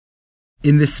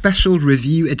In this special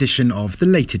review edition of The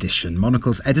Late Edition,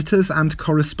 Monocle's editors and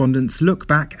correspondents look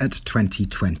back at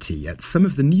 2020, at some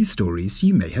of the news stories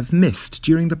you may have missed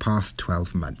during the past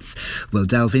 12 months. We'll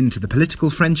delve into the political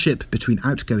friendship between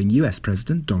outgoing US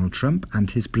President Donald Trump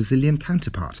and his Brazilian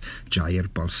counterpart, Jair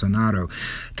Bolsonaro.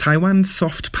 Taiwan's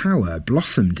soft power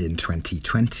blossomed in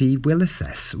 2020. We'll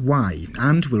assess why,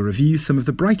 and we'll review some of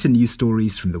the brighter news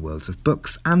stories from the worlds of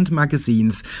books and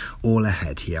magazines, all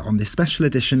ahead here on this special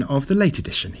edition of The Late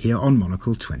Edition here on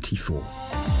Monocle 24.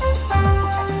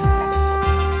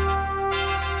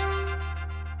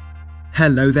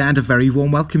 Hello there and a very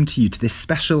warm welcome to you to this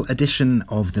special edition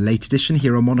of The Late Edition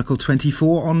here on Monocle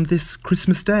 24 on this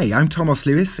Christmas Day. I'm Thomas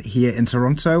Lewis here in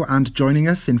Toronto, and joining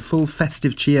us in full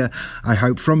festive cheer, I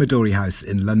hope, from Midori House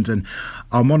in London,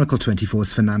 are Monocle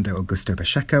 24's Fernando Augusto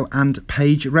Pacheco and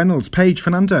Paige Reynolds. Paige,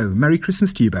 Fernando, Merry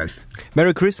Christmas to you both.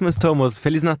 Merry Christmas, Thomas.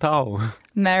 Feliz Natal.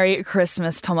 Merry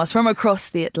Christmas, Thomas, from across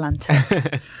the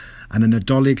Atlantic. And an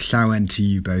Nadolig llawen to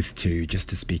you both too, just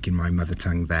to speak in my mother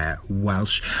tongue there,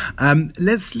 Welsh.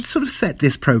 Let's sort of set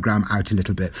this programme out a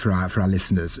little bit for our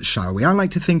listeners, shall we? I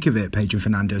like to think of it, Paige and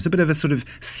Fernando, as a bit of a sort of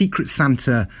secret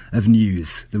Santa of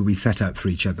news that we set up for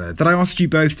each other. That I asked you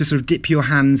both to sort of dip your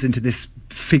hands into this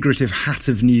figurative hat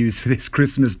of news for this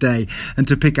Christmas Day and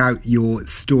to pick out your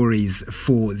stories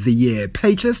for the year.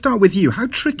 Paige, let's start with you. How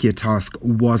tricky a task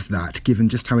was that, given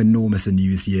just how enormous a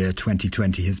news year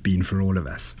 2020 has been for all of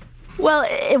us? Well,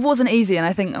 it wasn't easy, and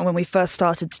I think when we first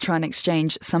started to try and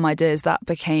exchange some ideas, that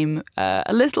became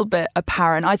a little bit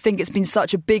apparent. I think it's been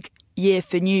such a big year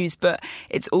for news, but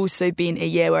it's also been a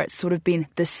year where it's sort of been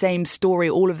the same story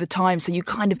all of the time, so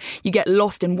you get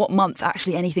lost in what month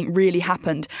actually anything really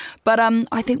happened. But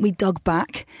I think we dug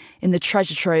back in the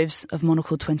treasure troves of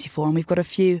Monocle 24, and we've got a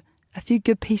few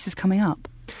good pieces coming up.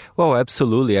 Well,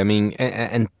 absolutely. I mean,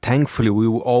 and thankfully we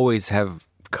will always have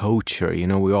culture,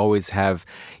 we always have,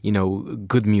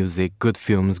 good music, good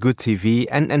films, good TV,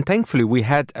 and thankfully we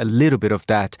had a little bit of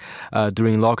that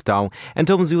during lockdown. And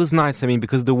Thomas, it was nice,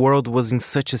 because the world was in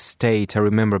such a state. I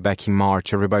remember back in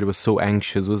March, everybody was so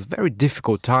anxious. It was very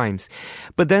difficult times.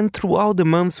 But then throughout the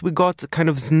months, we got kind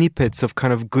of snippets of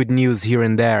kind of good news here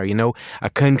and there, a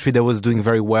country that was doing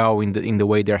very well in the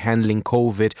way they're handling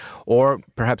COVID, or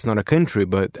perhaps not a country,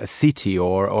 but a city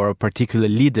or a particular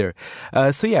leader.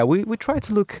 We try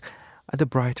to look at the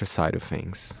brighter side of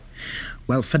things.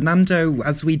 Well, Fernando,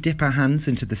 as we dip our hands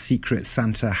into the secret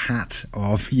Santa hat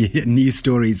of news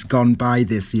stories gone by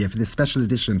this year for this special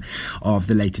edition of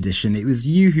The Late Edition, it was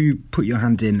you who put your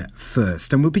hand in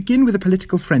first. And we'll begin with a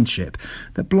political friendship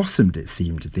that blossomed, it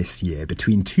seemed, this year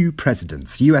between two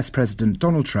presidents, US President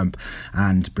Donald Trump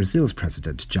and Brazil's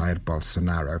President Jair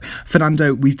Bolsonaro.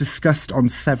 Fernando, we've discussed on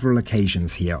several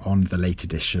occasions here on The Late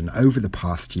Edition over the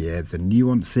past year the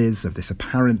nuances of this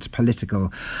apparent political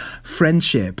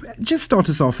friendship. Just start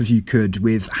us off, if you could,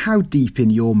 with how deep in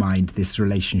your mind this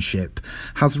relationship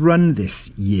has run this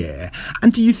year.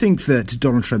 And do you think that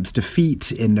Donald Trump's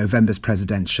defeat in November's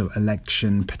presidential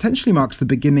election potentially marks the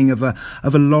beginning of a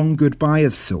long goodbye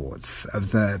of sorts,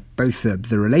 of both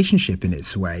the relationship in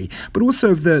its way, but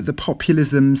also of the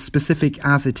populism, specific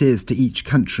as it is to each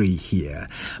country here,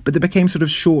 but that became sort of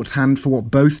shorthand for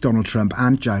what both Donald Trump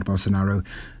and Jair Bolsonaro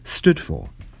stood for?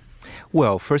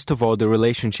 Well, first of all, the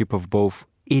relationship of both,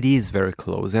 it is very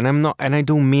close, and I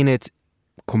don't mean it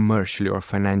commercially or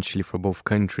financially for both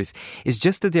countries. It's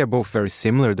just that they are both very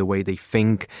similar, the way they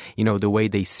think, the way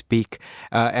they speak.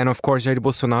 And of course, Jair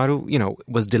Bolsonaro,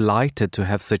 was delighted to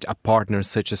have such a partner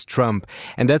such as Trump.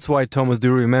 And that's why, Thomas, do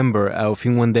you remember, I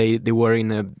think one day they were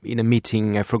in a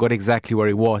meeting, I forgot exactly where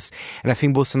it was, and I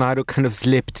think Bolsonaro kind of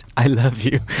slipped, "I love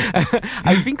you."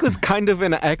 I think it was kind of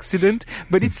an accident,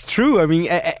 but it's true.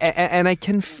 And I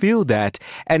can feel that.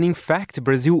 And in fact,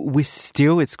 Brazil,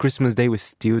 it's Christmas Day, we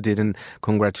still didn't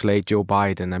congratulate Joe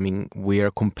Biden. We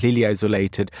are completely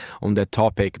isolated on that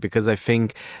topic because I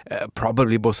think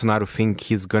probably Bolsonaro think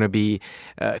he's going to be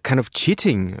kind of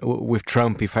cheating with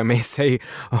Trump, if I may say,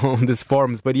 on these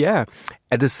forums. But yeah,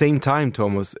 at the same time,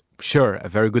 Thomas, sure, a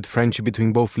very good friendship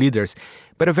between both leaders,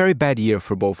 but a very bad year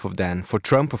for both of them. For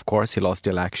Trump, of course, he lost the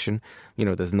election.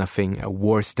 There's nothing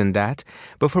worse than that.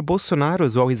 But for Bolsonaro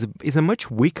as well, he's a much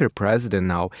weaker president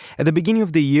now. At the beginning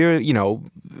of the year,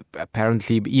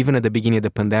 apparently, even at the beginning of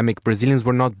the pandemic, Brazilians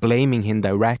were not blaming him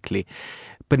directly.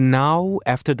 But now,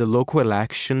 after the local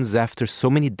elections, after so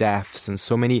many deaths and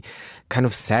so many kind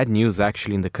of sad news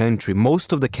actually in the country,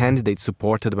 most of the candidates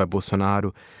supported by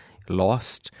Bolsonaro,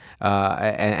 lost.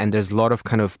 And there's a lot of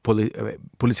kind of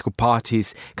political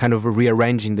parties kind of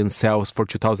rearranging themselves for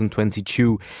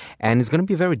 2022. And it's going to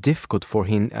be very difficult for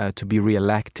him to be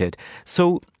re-elected.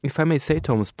 So, if I may say,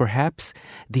 Thomas, perhaps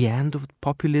the end of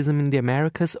populism in the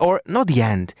Americas, or not the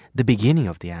end, the beginning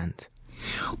of the end.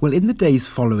 Well, in the days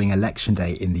following Election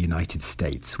Day in the United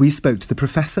States, we spoke to the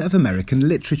Professor of American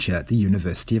Literature at the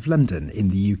University of London in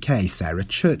the UK, Sarah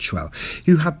Churchwell,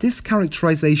 who had this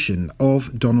characterisation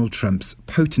of Donald Trump's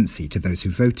potency to those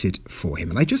who voted for him.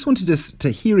 And I just wanted us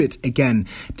to hear it again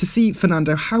to see,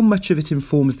 Fernando, how much of it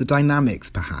informs the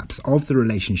dynamics, perhaps, of the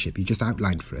relationship you just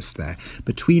outlined for us there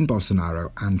between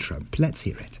Bolsonaro and Trump. Let's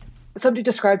hear it. Somebody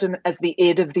described him as the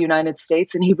id of the United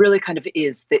States, and he really kind of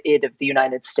is the id of the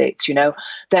United States,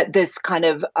 that this kind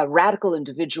of radical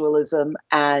individualism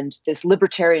and this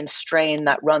libertarian strain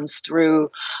that runs through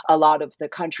a lot of the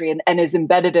country and is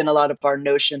embedded in a lot of our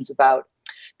notions about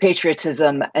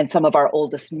patriotism and some of our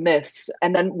oldest myths.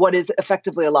 And then what is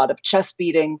effectively a lot of chest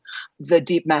beating, the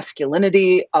deep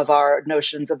masculinity of our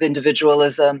notions of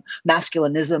individualism,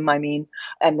 masculinism,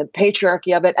 and the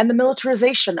patriarchy of it, and the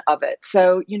militarization of it.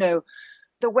 So,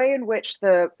 the way in which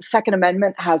the Second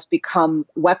Amendment has become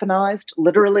weaponized,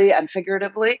 literally and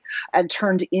figuratively, and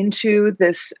turned into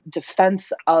this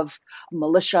defense of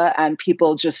militia and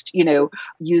people just,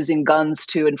 using guns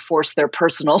to enforce their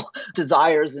personal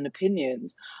desires and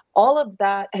opinions. All of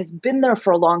that has been there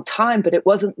for a long time, but it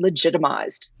wasn't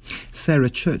legitimized. Sarah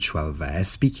Churchwell there,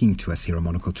 speaking to us here on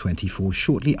Monocle 24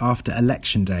 shortly after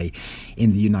Election Day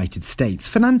in the United States.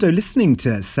 Fernando, listening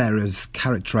to Sarah's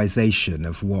characterisation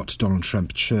of what Donald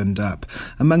Trump churned up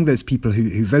among those people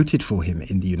who voted for him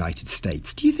in the United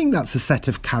States, do you think that's a set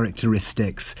of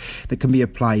characteristics that can be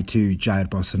applied to Jair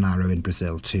Bolsonaro in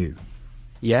Brazil too?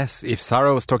 Yes, if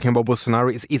Sarah was talking about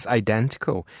Bolsonaro, it's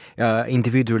identical.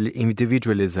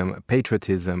 Individualism,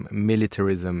 patriotism,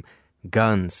 militarism,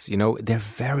 guns, they're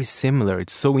very similar.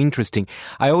 It's so interesting.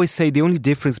 I always say the only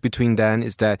difference between them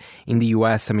is that in the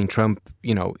US, Trump,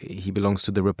 he belongs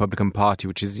to the Republican Party,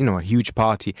 which is, a huge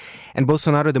party. And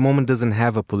Bolsonaro at the moment doesn't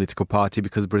have a political party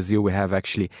because Brazil, we have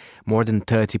actually more than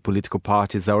 30 political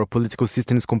parties. Our political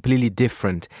system is completely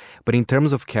different. But in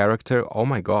terms of character, oh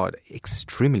my God,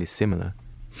 extremely similar.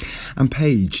 And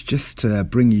Paige, just to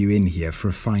bring you in here for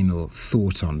a final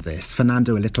thought on this,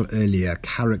 Fernando a little earlier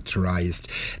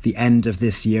characterised the end of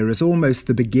this year as almost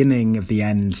the beginning of the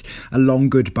end, a long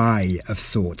goodbye of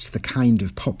sorts, the kind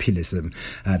of populism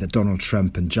that Donald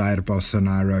Trump and Jair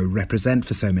Bolsonaro represent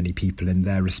for so many people in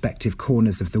their respective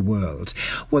corners of the world.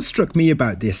 What struck me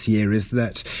about this year is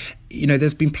that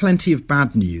there's been plenty of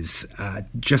bad news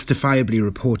justifiably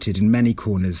reported in many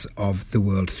corners of the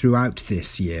world throughout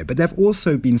this year. But there have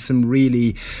also been some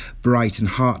really bright and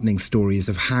heartening stories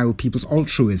of how people's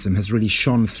altruism has really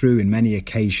shone through in many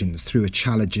occasions through a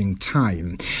challenging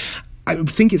time. I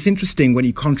think it's interesting when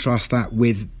you contrast that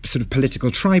with sort of political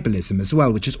tribalism as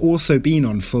well, which has also been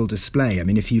on full display.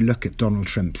 If you look at Donald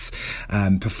Trump's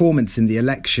performance in the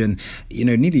election,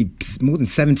 nearly more than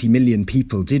 70 million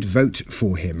people did vote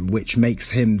for him, which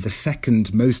makes him the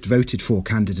second most voted for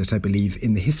candidate, I believe,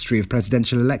 in the history of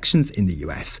presidential elections in the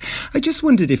US. I just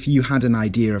wondered if you had an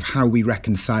idea of how we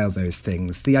reconcile those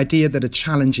things. The idea that a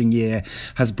challenging year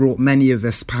has brought many of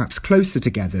us perhaps closer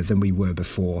together than we were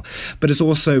before, but has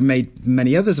also made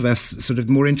many others of us sort of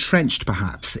more entrenched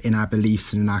perhaps in our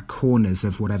beliefs and in our corners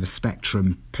of whatever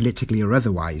spectrum, politically or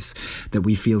otherwise, that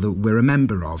we feel that we're a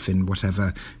member of in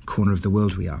whatever corner of the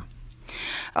world we are.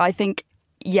 I think,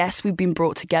 yes, we've been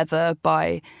brought together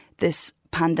by this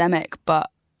pandemic,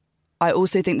 but I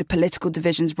also think the political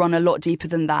divisions run a lot deeper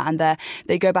than that, and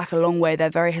they go back a long way.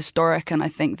 They're very historic, and I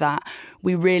think that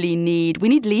we really need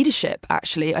leadership,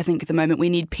 actually. I think at the moment we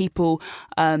need people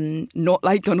not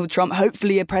like Donald Trump,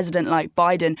 hopefully a president like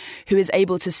Biden, who is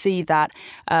able to see that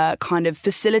kind of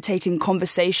facilitating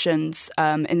conversations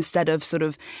instead of sort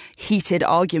of heated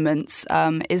arguments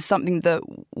is something that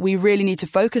we really need to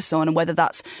focus on. And whether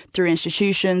that's through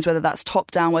institutions, whether that's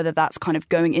top down, whether that's kind of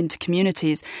going into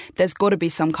communities, there's got to be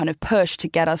some kind of push to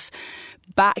get us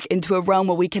back into a realm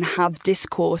where we can have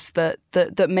discourse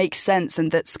that makes sense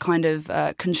and that's kind of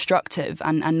constructive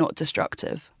and not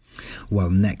destructive. Well,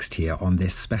 next here on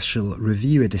this special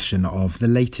review edition of The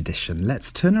Late Edition,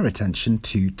 let's turn our attention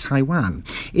to Taiwan.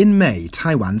 In May,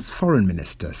 Taiwan's foreign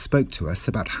minister spoke to us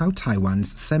about how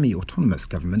Taiwan's semi-autonomous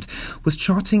government was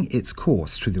charting its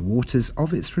course through the waters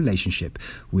of its relationship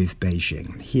with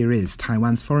Beijing. Here is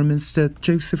Taiwan's foreign minister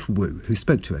Joseph Wu, who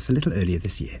spoke to us a little earlier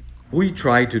this year. We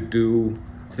try to do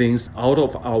things out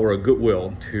of our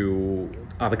goodwill to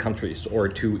other countries or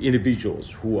to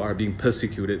individuals who are being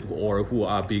persecuted or who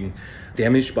are being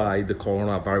damaged by the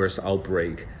coronavirus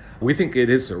outbreak. We think it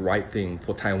is the right thing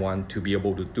for Taiwan to be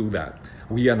able to do that.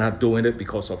 We are not doing it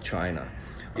because of China.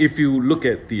 If you look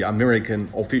at the American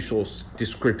officials'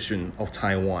 description of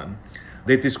Taiwan,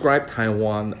 they describe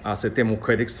Taiwan as a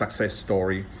democratic success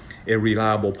story, a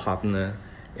reliable partner,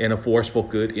 and a force for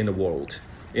good in the world.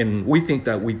 And we think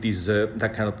that we deserve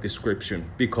that kind of description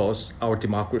because our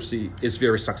democracy is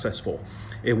very successful.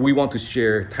 And we want to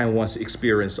share Taiwan's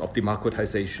experience of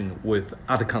democratization with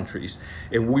other countries.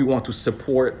 And we want to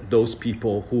support those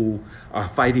people who are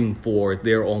fighting for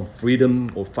their own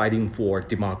freedom or fighting for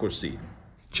democracy.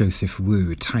 Joseph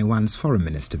Wu, Taiwan's foreign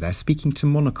minister there, speaking to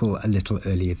Monocle a little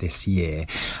earlier this year.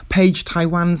 Paige,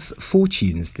 Taiwan's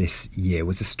fortunes this year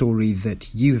was a story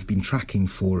that you have been tracking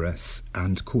for us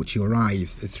and caught your eye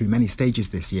through many stages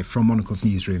this year from Monocle's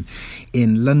newsroom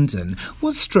in London.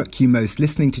 What struck you most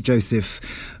listening to Joseph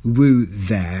Wu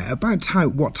there about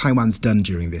what Taiwan's done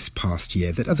during this past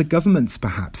year that other governments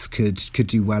perhaps could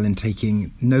do well in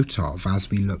taking note of as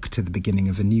we look to the beginning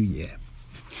of a new year?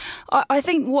 I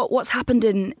think what's happened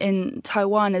in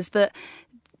Taiwan is that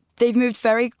they've moved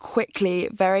very quickly,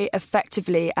 very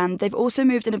effectively, and they've also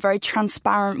moved in a very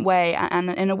transparent way and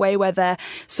in a way where they're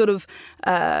sort of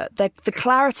the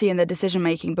clarity in their decision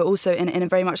making, but also in a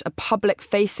very much a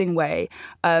public-facing way,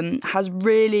 has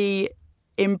really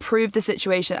improve the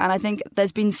situation. And I think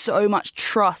there's been so much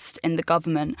trust in the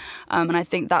government. And I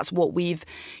think that's what we've,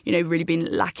 really been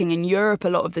lacking in Europe a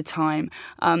lot of the time,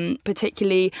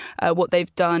 particularly what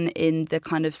they've done in the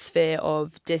kind of sphere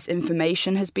of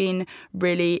disinformation has been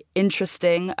really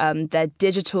interesting. Their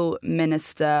digital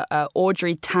minister,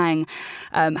 Audrey Tang,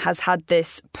 has had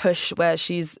this push where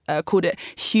she's called it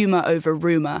humour over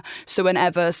rumour. So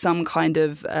whenever some kind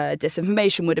of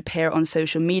disinformation would appear on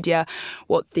social media,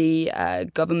 what the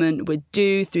government would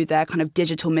do through their kind of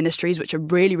digital ministries, which are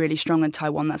really, really strong in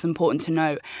Taiwan, that's important to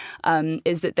note,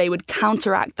 is that they would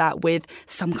counteract that with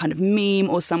some kind of meme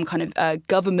or some kind of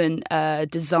government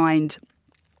designed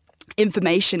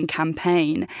information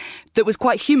campaign that was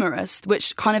quite humorous,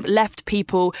 which kind of left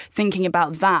people thinking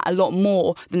about that a lot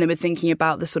more than they were thinking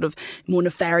about the sort of more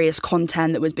nefarious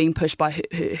content that was being pushed by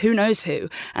who knows who.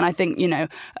 And I think,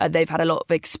 they've had a lot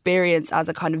of experience as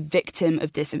a kind of victim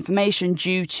of disinformation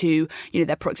due to,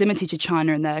 their proximity to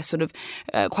China and their sort of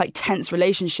quite tense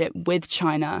relationship with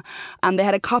China. And they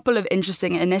had a couple of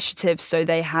interesting initiatives. So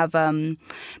they have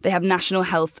national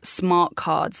health smart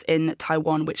cards in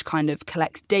Taiwan, which kind of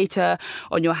collect data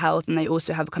on your health, and they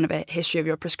also have kind of a history of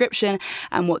your prescription.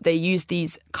 And what they used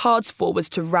these cards for was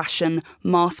to ration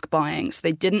mask buying. So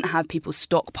they didn't have people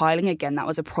stockpiling. Again, that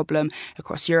was a problem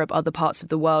across Europe, other parts of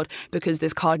the world, because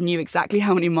this card knew exactly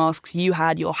how many masks you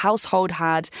had, your household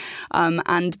had,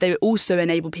 and they also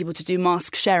enabled people to do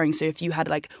mask sharing. So if you had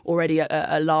already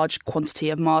a large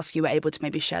quantity of masks, you were able to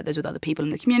maybe share those with other people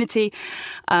in the community.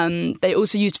 They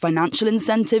also used financial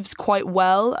incentives quite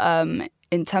well.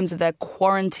 In terms of their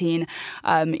quarantine,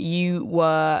 you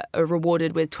were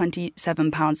rewarded with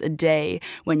 £27 a day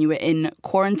when you were in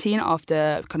quarantine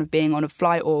after kind of being on a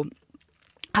flight or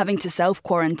having to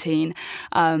self-quarantine,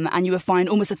 and you were fined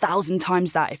almost 1,000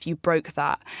 times that if you broke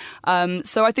that.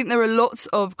 So I think there are lots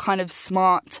of kind of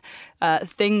smart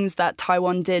things that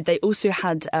Taiwan did. They also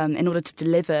had, in order to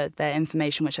deliver their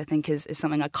information, which I think is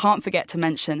something I can't forget to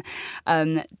mention,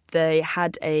 they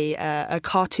had a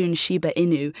cartoon Shiba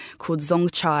Inu called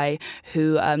Zongchai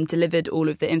who delivered all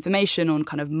of the information on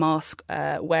kind of mask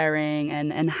wearing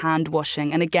and hand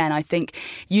washing. And again, I think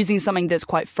using something that's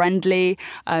quite friendly,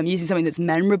 using something that's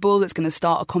memorable, that's going to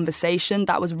start a conversation,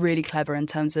 that was really clever in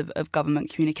terms of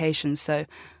government communication. So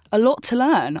a lot to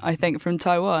learn, I think, from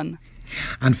Taiwan.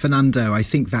 And Fernando, I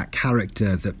think that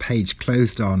character that Paige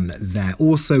closed on there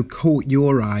also caught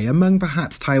your eye among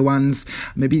perhaps Taiwan's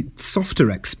maybe softer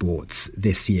exports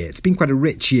this year. It's been quite a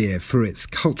rich year for its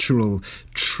cultural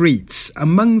treats.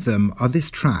 Among them are this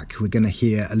track we're going to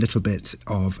hear a little bit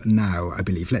of now, I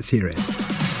believe. Let's hear it.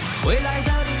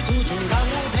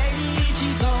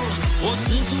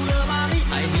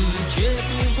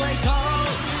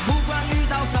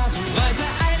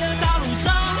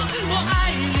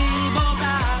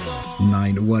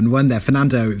 There.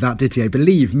 Fernando, that ditty, I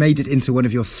believe, made it into one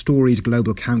of your storied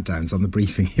global countdowns on the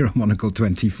briefing here on Monocle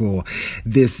 24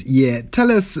 this year.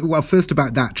 Tell us, well, first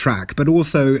about that track, but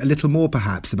also a little more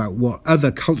perhaps about what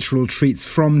other cultural treats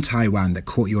from Taiwan that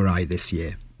caught your eye this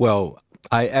year. Well,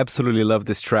 I absolutely love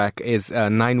this track. It's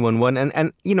 911,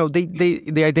 and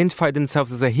they identify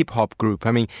themselves as a hip hop group.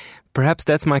 I mean, Perhaps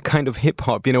that's my kind of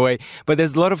hip-hop in a way, but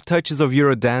there's a lot of touches of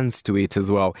Eurodance to it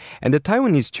as well. And the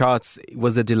Taiwanese charts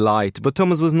was a delight, but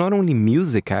Thomas, was not only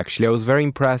music actually. I was very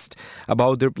impressed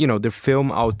about their film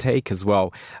outtake as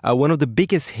well. One of the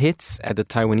biggest hits at the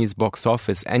Taiwanese box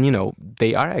office, and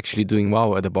they are actually doing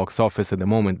well at the box office at the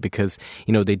moment because,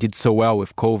 they did so well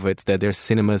with COVID that their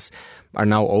cinemas are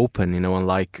now open,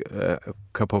 unlike a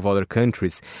couple of other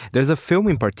countries. There's a film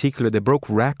in particular that broke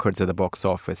records at the box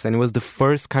office, and it was the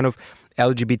first kind of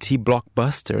LGBT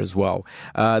blockbuster as well.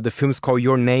 The film is called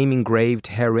Your Name Engraved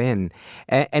Herein.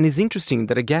 And it's interesting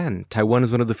that, again, Taiwan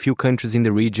is one of the few countries in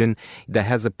the region that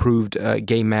has approved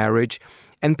gay marriage.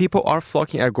 And people are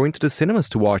going to the cinemas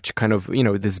to watch kind of,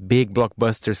 this big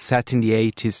blockbuster set in the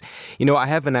 80s. I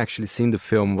haven't actually seen the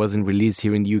film, wasn't released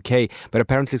here in the UK, but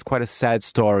apparently it's quite a sad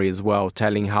story as well,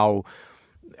 telling how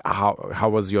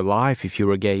was your life if you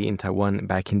were gay in Taiwan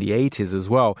back in the 80s as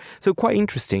well. So quite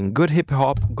interesting. Good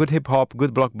hip-hop, good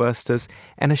blockbusters,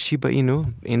 and a Shiba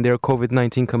Inu in their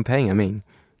COVID-19 campaign. I mean,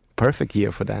 perfect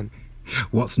year for them.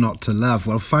 What's not to love?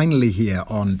 Well, finally here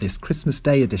on this Christmas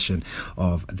Day edition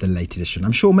of The Late Edition,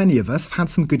 I'm sure many of us had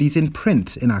some goodies in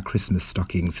print in our Christmas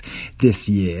stockings this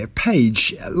year.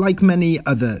 Page, like many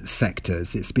other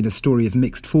sectors, it's been a story of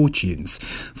mixed fortunes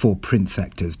for print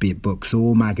sectors, be it books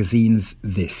or magazines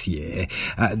this year.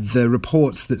 The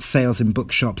reports that sales in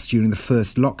bookshops during the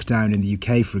first lockdown in the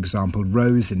UK, for example,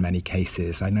 rose in many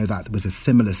cases. I know that was a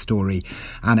similar story,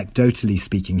 anecdotally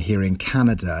speaking, here in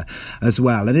Canada as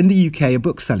well. And in the UK, a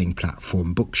book-selling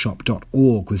platform,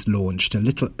 bookshop.org, was launched a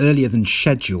little earlier than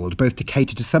scheduled, both to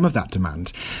cater to some of that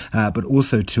demand, but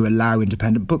also to allow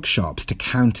independent bookshops to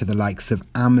counter the likes of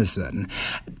Amazon.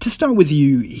 To start with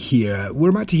you here, we're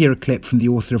about to hear a clip from the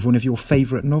author of one of your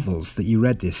favourite novels that you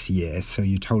read this year, so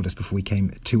you told us before we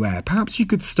came to air. Perhaps you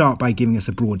could start by giving us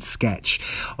a broad sketch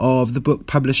of the book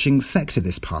publishing sector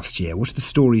this past year. What are the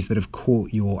stories that have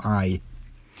caught your eye?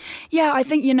 Yeah, I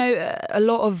think, a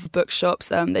lot of bookshops,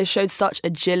 they showed such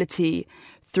agility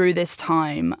through this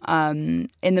time.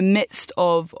 In the midst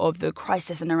of the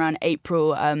crisis and around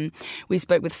April, we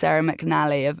spoke with Sarah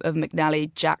McNally of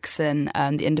McNally Jackson,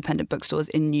 the independent bookstores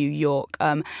in New York.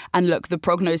 And look, the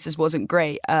prognosis wasn't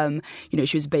great.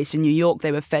 She was based in New York.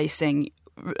 They were facing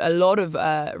a lot of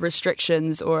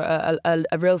restrictions or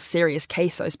a real serious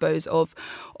case, I suppose, of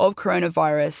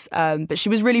coronavirus. But she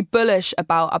was really bullish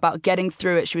about getting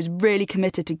through it. She was really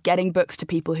committed to getting books to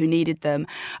people who needed them.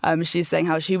 She's saying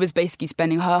how she was basically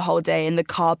spending her whole day in the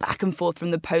car back and forth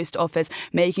from the post office,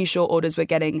 making sure orders were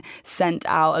getting sent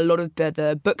out. A lot of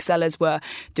the booksellers were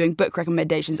doing book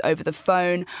recommendations over the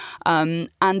phone.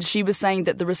 And she was saying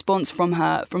that the response from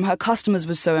her customers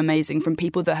was so amazing, from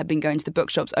people that had been going to the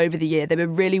bookshops over the year. They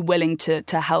were really willing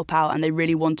to help out, and they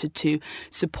really wanted to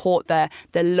support their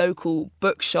local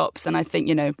bookshops. And I think,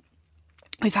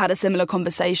 we've had a similar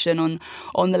conversation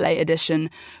on the Late Edition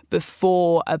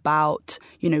before about,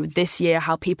 this year,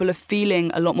 how people are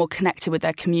feeling a lot more connected with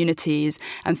their communities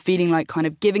and feeling like kind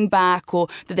of giving back, or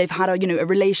that they've had a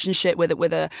relationship with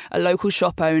a local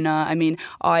shop owner. I mean,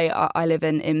 I live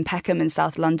in Peckham in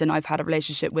South London. I've had a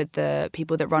relationship with the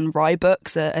people that run Rye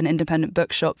Books, an independent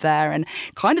bookshop there, and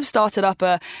kind of started up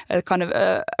a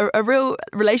real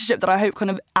relationship that I hope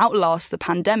kind of outlasts the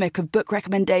pandemic, of book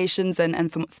recommendations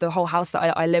and for the whole house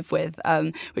that I live with,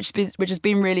 which has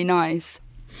been really nice.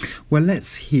 Well,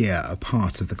 let's hear a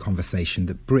part of the conversation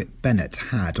that Britt Bennett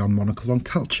had on Monocle on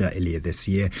Culture earlier this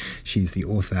year. She's the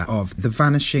author of The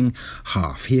Vanishing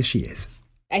Half. Here she is.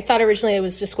 I thought originally it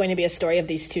was just going to be a story of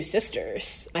these two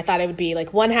sisters. I thought it would be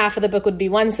like one half of the book would be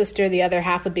one sister, the other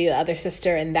half would be the other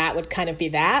sister, and that would kind of be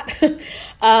that.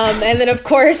 And then, of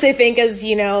course, I think as,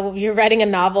 you're writing a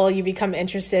novel, you become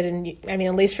interested in,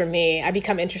 at least for me, I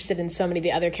become interested in so many of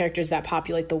the other characters that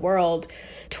populate the world.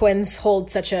 Twins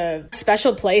hold such a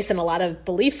special place in a lot of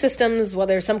belief systems.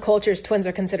 Whether some cultures, twins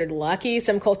are considered lucky.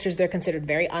 Some cultures, they're considered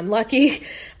very unlucky.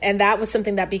 And that was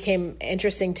something that became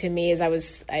interesting to me as I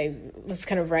was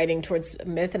kind of writing towards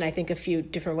myth, and I think a few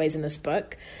different ways in this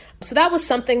book. So that was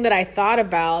something that I thought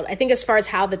about. I think as far as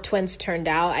how the twins turned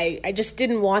out, I just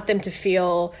didn't want them to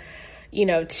feel,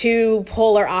 too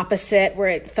polar opposite, where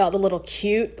it felt a little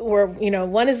cute, where,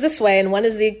 one is this way and one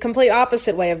is the complete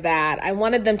opposite way of that. I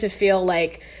wanted them to feel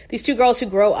like these two girls who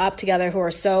grow up together, who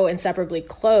are so inseparably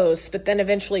close, but then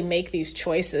eventually make these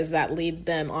choices that lead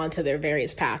them onto their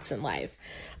various paths in life.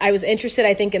 I was interested,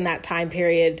 I think, in that time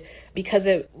period because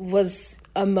it was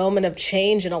a moment of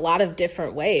change in a lot of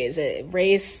different ways.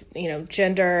 Race,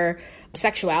 gender,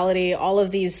 sexuality, all of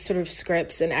these sort of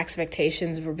scripts and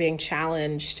expectations were being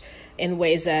challenged in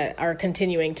ways that are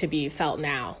continuing to be felt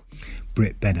now.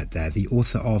 Britt Bennett there, the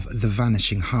author of The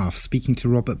Vanishing Half, speaking to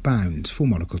Robert Bound for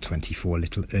Monocle 24 a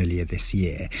little earlier this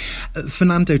year.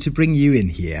 Fernando, to bring you in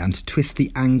here and to twist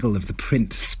the angle of the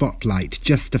print spotlight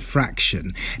just a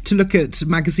fraction, to look at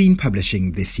magazine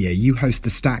publishing this year. You host The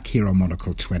Stack here on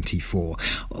Monocle 24.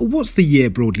 What's the year,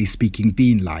 broadly speaking,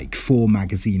 been like for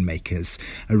magazine makers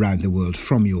around the world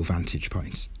from your vantage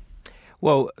point?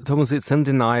 Well, Thomas, it's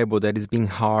undeniable that it's been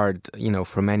hard,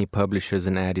 for many publishers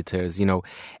and editors.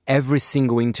 Every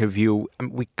single interview,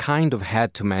 we kind of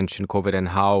had to mention COVID and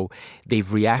how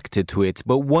they've reacted to it.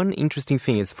 But one interesting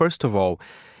thing is, first of all,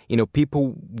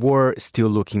 people were still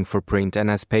looking for print. And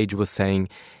as Paige was saying,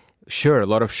 sure, a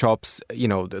lot of shops,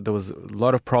 there was a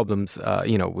lot of problems,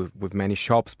 with many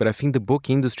shops. But I think the book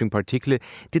industry in particular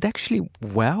did actually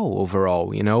well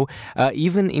overall,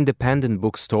 even independent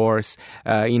bookstores,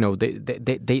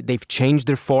 they've changed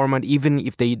their format, even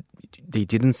if they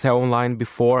didn't sell online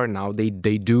before, now they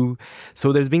do.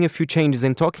 So there's been a few changes.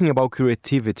 And talking about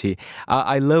creativity,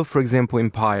 I love, for example,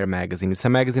 Empire magazine. It's a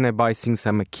magazine I buy since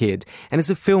I'm a kid, and it's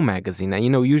a film magazine. And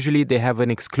usually they have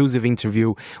an exclusive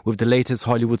interview with the latest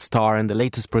Hollywood star and the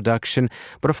latest production.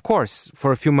 But of course,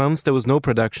 for a few months there was no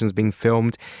productions being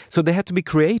filmed, so they had to be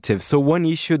creative. So one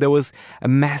issue, there was a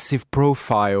massive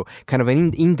profile, kind of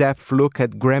an in-depth look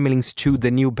at Gremlins 2: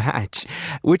 The New Batch,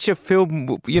 which a film,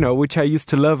 which I used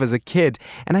to love as a kid.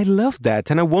 And I loved that.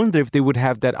 And I wonder if they would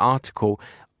have that article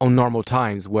on normal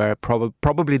times where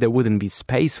probably there wouldn't be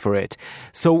space for it.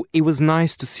 So it was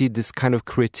nice to see this kind of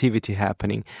creativity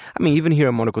happening. I mean, even here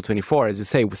at Monocle 24, as you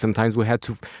say, sometimes we had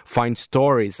to find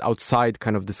stories outside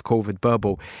kind of this COVID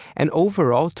bubble. And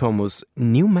overall, Thomas,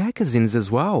 new magazines as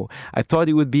well. I thought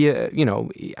it would be,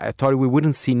 I thought we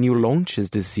wouldn't see new launches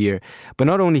this year. But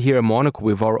not only here at Monocle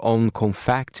with our own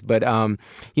Confact, but,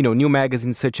 new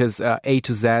magazines such as A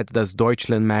to Z, Das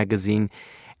Deutschland magazine,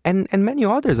 and many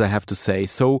others, I have to say.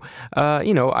 So,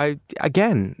 I,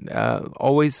 again,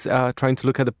 always trying to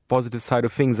look at the positive side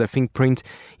of things. I think print,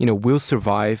 will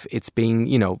survive. It's been,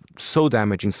 so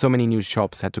damaging. So many news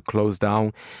shops had to close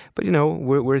down. But,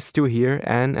 we're still here.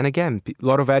 And again, a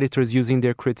lot of editors using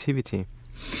their creativity.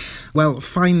 Well,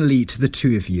 finally, to the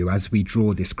two of you, as we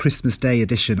draw this Christmas Day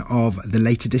edition of the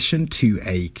Late Edition to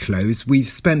a close, we've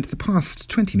spent the past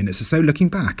 20 minutes or so looking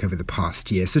back over the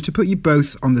past year. So to put you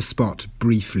both on the spot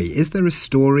briefly, is there a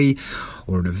story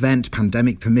or an event,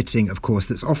 pandemic permitting, of course,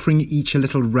 that's offering each a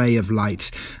little ray of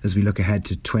light as we look ahead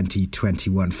to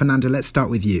 2021? Fernando, let's start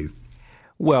with you.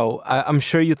 Well, I'm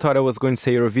sure you thought I was going to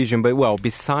say Eurovision, but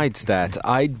besides that,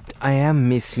 I am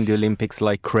missing the Olympics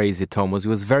like crazy, Thomas. It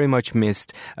was very much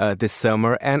missed this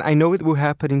summer, and I know it will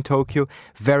happen in Tokyo.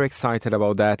 Very excited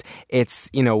about that. It's,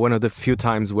 one of the few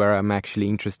times where I'm actually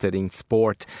interested in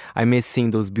sport. I miss seeing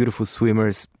those beautiful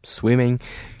swimmers swimming,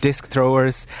 disc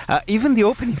throwers, even the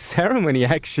opening ceremony,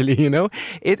 actually,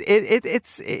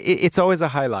 It's always a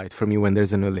highlight for me when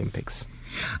there's an Olympics.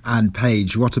 And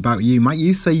Paige, what about you? Might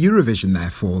you say Eurovision,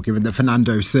 therefore, given that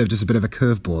Fernando served as a bit of a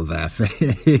curveball there for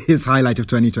his highlight of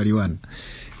 2021?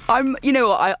 I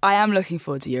am looking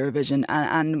forward to Eurovision,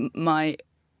 and my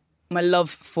love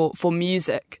for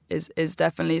music is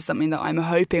definitely something that I'm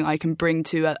hoping I can bring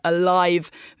to a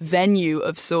live venue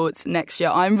of sorts next year.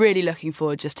 I'm really looking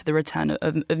forward just to the return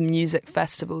of music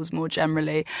festivals more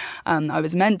generally. I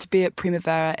was meant to be at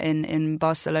Primavera in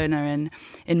Barcelona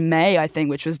in May, I think,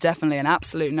 which was definitely an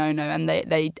absolute no-no. And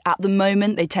they at the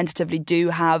moment, they tentatively do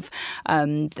have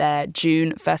their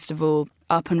June festival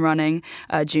up and running,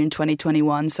 June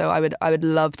 2021. So I would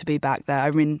love to be back there.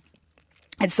 I mean,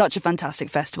 it's such a fantastic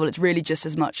festival. It's really just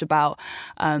as much about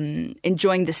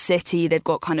enjoying the city. They've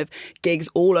got kind of gigs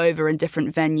all over in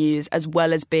different venues, as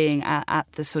well as being at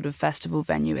the sort of festival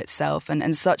venue itself.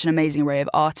 And such an amazing array of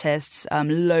artists,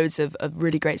 loads of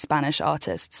really great Spanish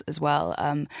artists as well.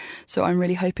 So I'm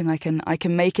really hoping I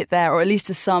can make it there, or at least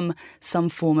to some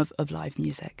form of live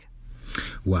music.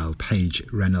 Well, Paige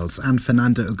Reynolds and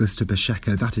Fernando Augusto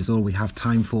Pacheco, that is all we have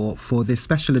time for this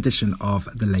special edition of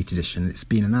The Late Edition. It's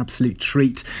been an absolute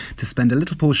treat to spend a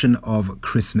little portion of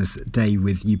Christmas Day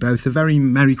with you both. A very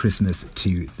Merry Christmas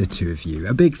to the two of you.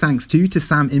 A big thanks to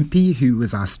Sam Impey, who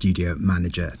was our studio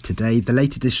manager today. The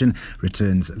Late Edition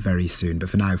returns very soon. But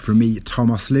for now, from me,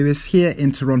 Thomas Lewis, here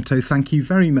in Toronto, thank you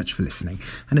very much for listening,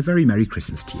 and a very Merry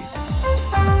Christmas to you.